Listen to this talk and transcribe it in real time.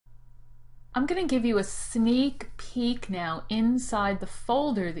I'm going to give you a sneak peek now inside the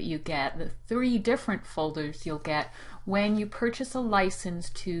folder that you get, the 3 different folders you'll get when you purchase a license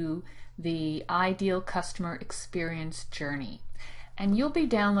to the Ideal Customer Experience Journey. And you'll be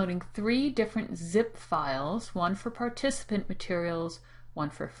downloading 3 different zip files, one for participant materials, one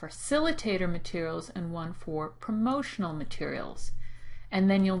for facilitator materials, and one for promotional materials. And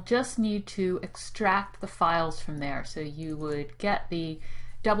then you'll just need to extract the files from there. So you would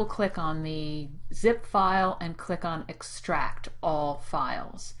double click on the zip file and click on extract all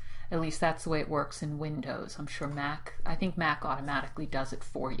files. At least that's the way it works in Windows. I'm sure I think Mac automatically does it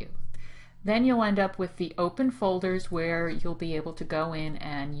for you. Then you'll end up with the open folders where you'll be able to go in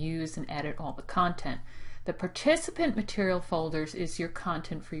and use and edit all the content. The participant material folders is your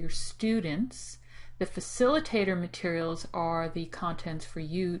content for your students. The facilitator materials are the contents for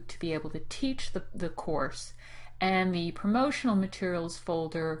you to be able to teach the course. And the promotional materials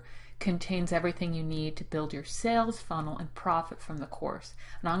folder contains everything you need to build your sales funnel and profit from the course.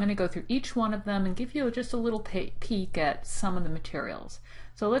 And I'm going to go through each one of them and give you just a little peek at some of the materials.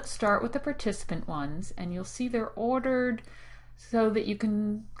 So let's start with the participant ones, and you'll see they're ordered so that you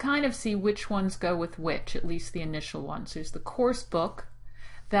can kind of see which ones go with which, at least the initial ones. There's the course book.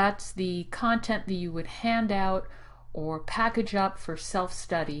 That's the content that you would hand out or package up for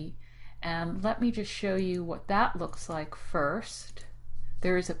self-study. And let me just show you what that looks like first.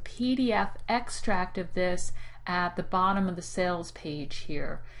 There is a PDF extract of this at the bottom of the sales page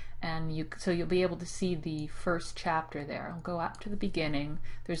here. And so you'll be able to see the first chapter there. I'll go up to the beginning.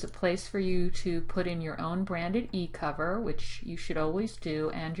 There's a place for you to put in your own branded e-cover, which you should always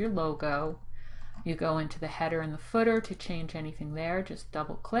do, and your logo. You go into the header and the footer to change anything there. Just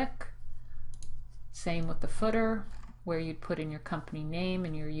double click. Same with the footer, where you'd put in your company name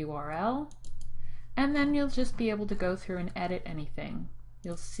and your URL. And then you'll just be able to go through and edit anything.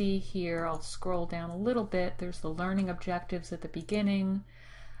 You'll see here, I'll scroll down a little bit, there's the learning objectives at the beginning.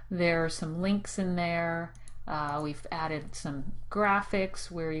 There are some links in there. We've added some graphics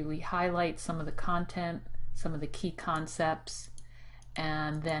where we highlight some of the content, some of the key concepts.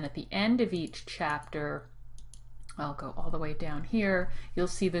 And then at the end of each chapter, I'll go all the way down here, you'll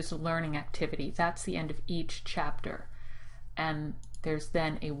see there's a learning activity. That's the end of each chapter. And there's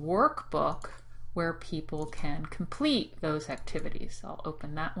then a workbook where people can complete those activities. I'll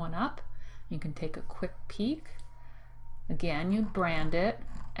open that one up. You can take a quick peek. Again, you brand it,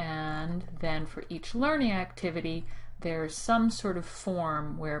 and then for each learning activity, there's some sort of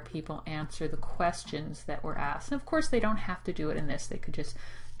form where people answer the questions that were asked. And of course, they don't have to do it in this. They could just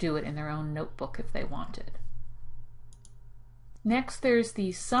do it in their own notebook if they wanted. Next, there's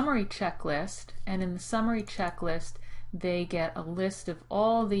the summary checklist, and in the summary checklist, they get a list of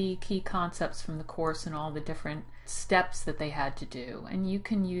all the key concepts from the course and all the different steps that they had to do. And you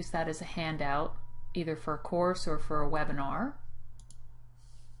can use that as a handout, either for a course or for a webinar.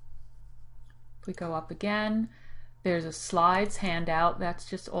 If we go up again, there's a slides handout. That's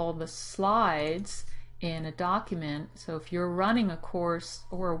just all the slides in a document. So if you're running a course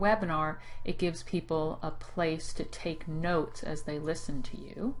or a webinar, it gives people a place to take notes as they listen to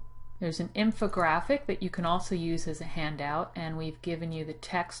you. There's an infographic that you can also use as a handout, and we've given you the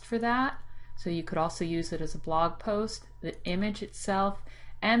text for that. So you could also use it as a blog post, the image itself,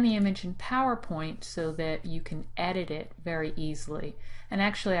 and the image in PowerPoint so that you can edit it very easily. And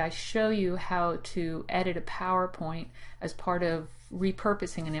actually I show you how to edit a PowerPoint as part of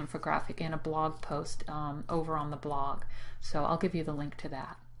repurposing an infographic in a blog post over on the blog. So I'll give you the link to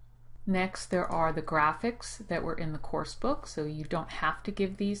that. Next, there are the graphics that were in the course book, so you don't have to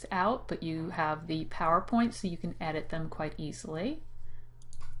give these out, but you have the PowerPoint so you can edit them quite easily.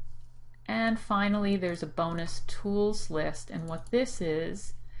 And finally, there's a bonus tools list, and what this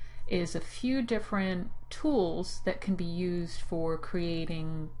is a few different tools that can be used for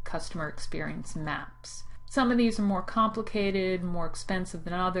creating customer experience maps. Some of these are more complicated, more expensive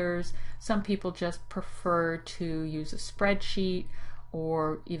than others. Some people just prefer to use a spreadsheet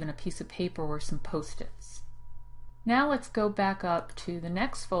or even a piece of paper or some post-its. Now let's go back up to the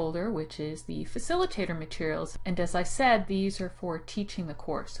next folder, which is the facilitator materials. And as I said, these are for teaching the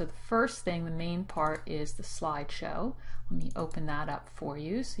course. So the first thing, the main part, is the slideshow. Let me open that up for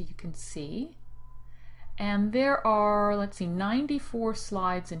you so you can see. And there are, let's see, 94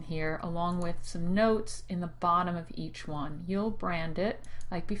 slides in here, along with some notes in the bottom of each one. You'll brand it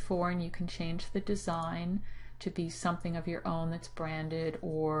like before, and you can change the design to be something of your own that's branded,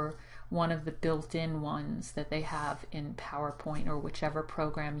 or one of the built-in ones that they have in PowerPoint or whichever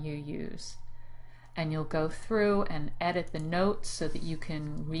program you use. And you'll go through and edit the notes so that you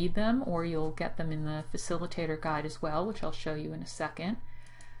can read them, or you'll get them in the facilitator guide as well, which I'll show you in a second.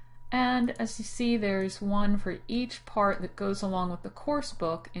 And as you see, there's one for each part that goes along with the course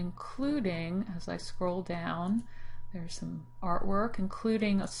book, including, as I scroll down, there's some artwork,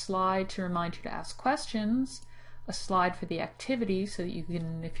 including a slide to remind you to ask questions, a slide for the activity so that you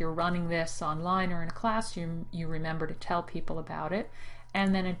can, if you're running this online or in a class, you remember to tell people about it,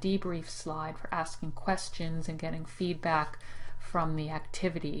 and then a debrief slide for asking questions and getting feedback from the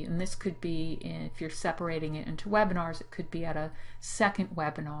activity. And this could be, if you're separating it into webinars, it could be at a second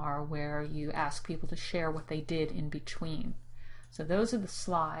webinar where you ask people to share what they did in between. So those are the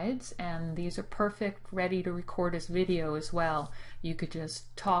slides, and these are perfect, ready to record as video as well. You could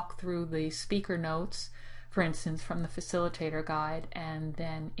just talk through the speaker notes, for instance, from the facilitator guide, and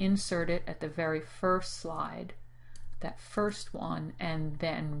then insert it at the very first slide, that first one, and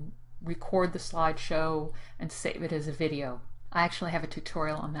then record the slideshow and save it as a video. I actually have a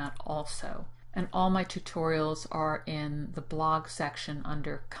tutorial on that also. And all my tutorials are in the blog section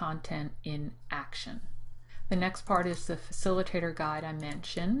under Content in Action. The next part is the facilitator guide I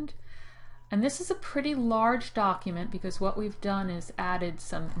mentioned. And this is a pretty large document because what we've done is added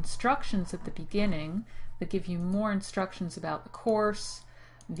some instructions at the beginning that give you more instructions about the course,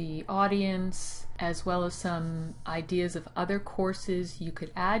 the audience, as well as some ideas of other courses you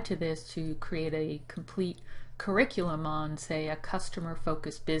could add to this to create a complete curriculum on, say, a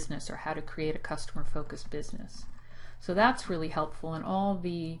customer-focused business or how to create a customer-focused business. So that's really helpful, and all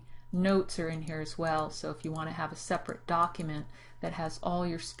the notes are in here as well. So if you want to have a separate document that has all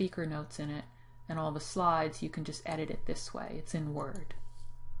your speaker notes in it and all the slides, you can just edit it this way. It's in Word.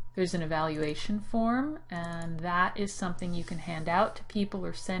 There's an evaluation form, and that is something you can hand out to people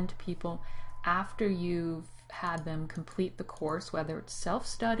or send to people after you've had them complete the course, whether it's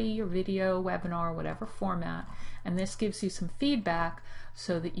self-study or video, webinar, whatever format. And this gives you some feedback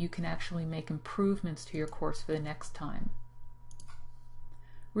so that you can actually make improvements to your course for the next time.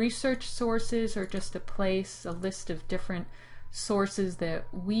 Research sources are just a list of different sources that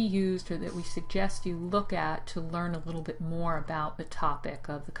we used or that we suggest you look at to learn a little bit more about the topic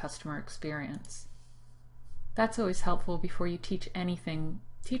of the customer experience. That's always helpful before you teach anything.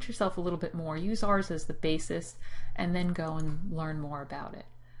 Teach yourself a little bit more. Use ours as the basis and then go and learn more about it.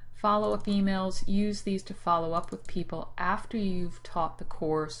 Follow-up emails, use these to follow up with people after you've taught the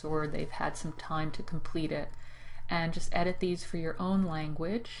course or they've had some time to complete it. And just edit these for your own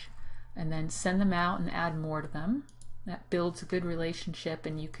language and then send them out and add more to them. That builds a good relationship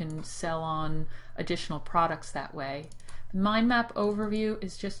and you can sell on additional products that way. The mind map overview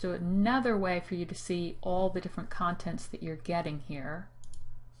is just another way for you to see all the different contents that you're getting here.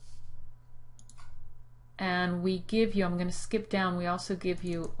 And we give you, I'm going to skip down, we also give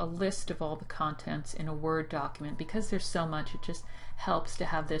you a list of all the contents in a Word document. Because there's so much, it just helps to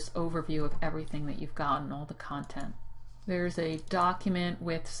have this overview of everything that you've gotten, all the content. There's a document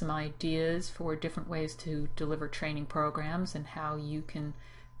with some ideas for different ways to deliver training programs and how you can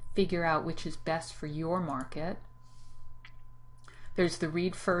figure out which is best for your market. There's the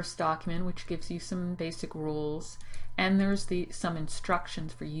Read First document, which gives you some basic rules. And there's some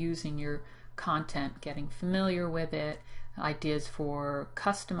instructions for using your content, getting familiar with it, ideas for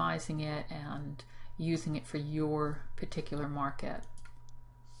customizing it and using it for your particular market.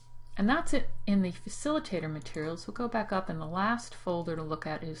 And that's it in the facilitator materials. We'll go back up, and the last folder to look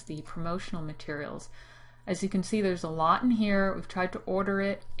at is the promotional materials. As you can see, there's a lot in here. We've tried to order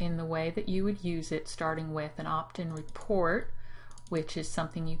it in the way that you would use it, starting with an opt-in report, which is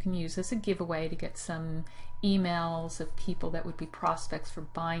something you can use as a giveaway to get some emails of people that would be prospects for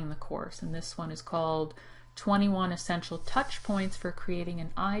buying the course. And this one is called 21 Essential Touch Points for Creating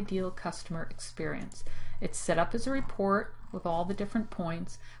an Ideal Customer Experience. It's set up as a report with all the different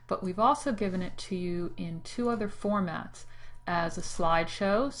points, but we've also given it to you in two other formats, as a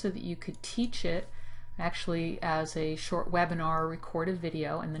slideshow so that you could teach it actually as a short webinar or recorded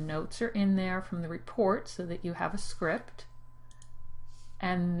video, and the notes are in there from the report so that you have a script.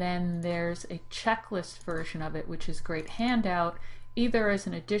 And then there's a checklist version of it, which is a great handout, either as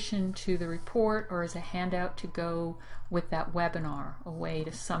an addition to the report or as a handout to go with that webinar, a way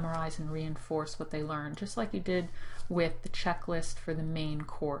to summarize and reinforce what they learned, just like you did with the checklist for the main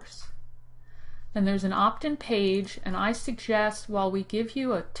course. Then there's an opt-in page, and I suggest, while we give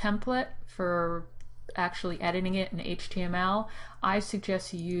you a template for actually editing it in HTML, I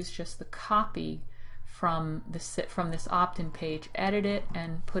suggest you use just the copy from this opt-in page, edit it,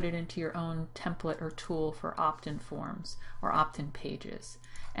 and put it into your own template or tool for opt-in forms or opt-in pages.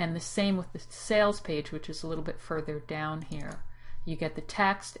 And the same with the sales page, which is a little bit further down here. You get the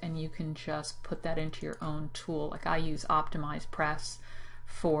text and you can just put that into your own tool. Like I use Optimize Press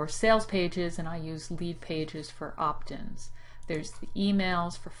for sales pages, and I use Lead Pages for opt-ins. There's the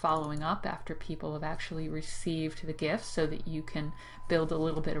emails for following up after people have actually received the gifts so that you can build a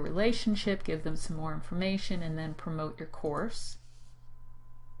little bit of relationship, give them some more information, and then promote your course.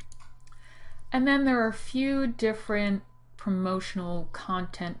 And then there are a few different promotional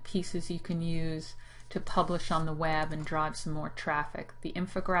content pieces you can use to publish on the web and drive some more traffic. The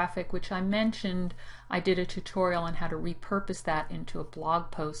infographic, which I mentioned, I did a tutorial on how to repurpose that into a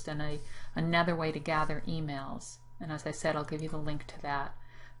blog post and another way to gather emails. And as I said, I'll give you the link to that.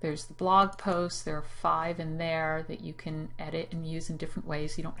 There's the blog posts. There are 5 in there that you can edit and use in different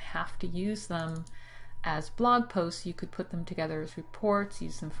ways. You don't have to use them as blog posts. You could put them together as reports,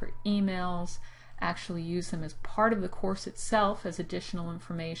 use them for emails, actually use them as part of the course itself as additional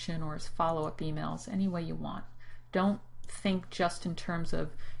information or as follow-up emails, any way you want. Don't think just in terms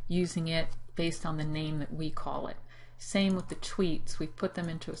of using it based on the name that we call it. Same with the tweets. We've put them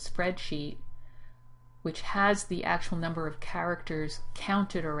into a spreadsheet which has the actual number of characters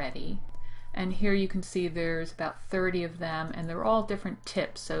counted already. And here you can see there's about 30 of them, and they're all different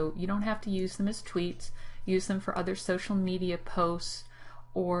tips. So you don't have to use them as tweets. Use them for other social media posts,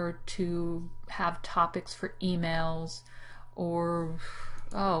 or to have topics for emails, or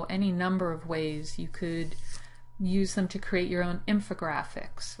any number of ways. You could use them to create your own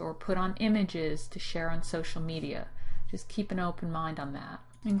infographics or put on images to share on social media. Just keep an open mind on that.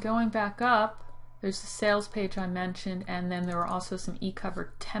 And going back up, there's the sales page I mentioned, and then there are also some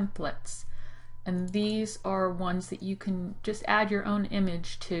eCover templates. And these are ones that you can just add your own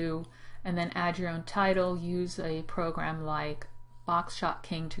image to and then add your own title. Use a program like Boxshot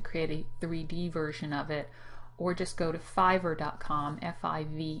King to create a 3D version of it, or just go to Fiverr.com,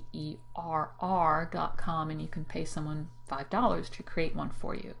 Fiverr.com, and you can pay someone $5 to create one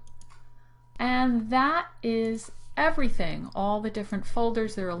for you. And that is everything, all the different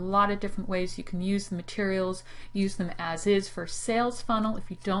folders. There are a lot of different ways you can use the materials. Use them as is for sales funnel. If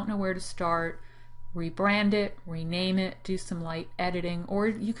you don't know where to start, rebrand it, rename it, do some light editing, or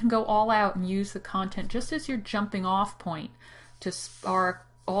you can go all out and use the content just as your jumping off point to spark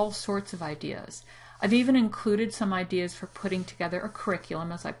all sorts of ideas. I've even included some ideas for putting together a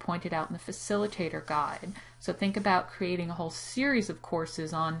curriculum, as I pointed out in the facilitator guide. So think about creating a whole series of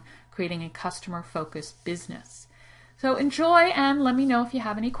courses on creating a customer-focused business. So enjoy, and let me know if you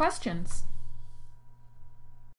have any questions.